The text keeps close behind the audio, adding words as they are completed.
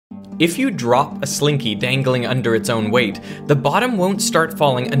If you drop a slinky dangling under its own weight, the bottom won't start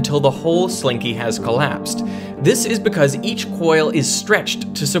falling until the whole slinky has collapsed. This is because each coil is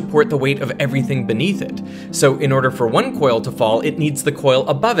stretched to support the weight of everything beneath it. So in order for one coil to fall, it needs the coil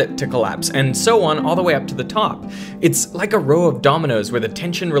above it to collapse, and so on all the way up to the top. It's like a row of dominoes where the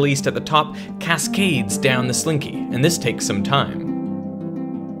tension released at the top cascades down the slinky, and this takes some time.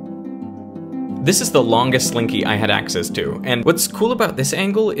 This is the longest slinky I had access to, and what's cool about this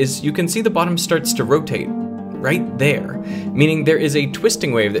angle is you can see the bottom starts to rotate right there, meaning there is a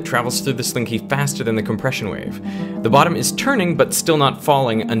twisting wave that travels through the slinky faster than the compression wave. The bottom is turning but still not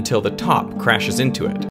falling until the top crashes into it.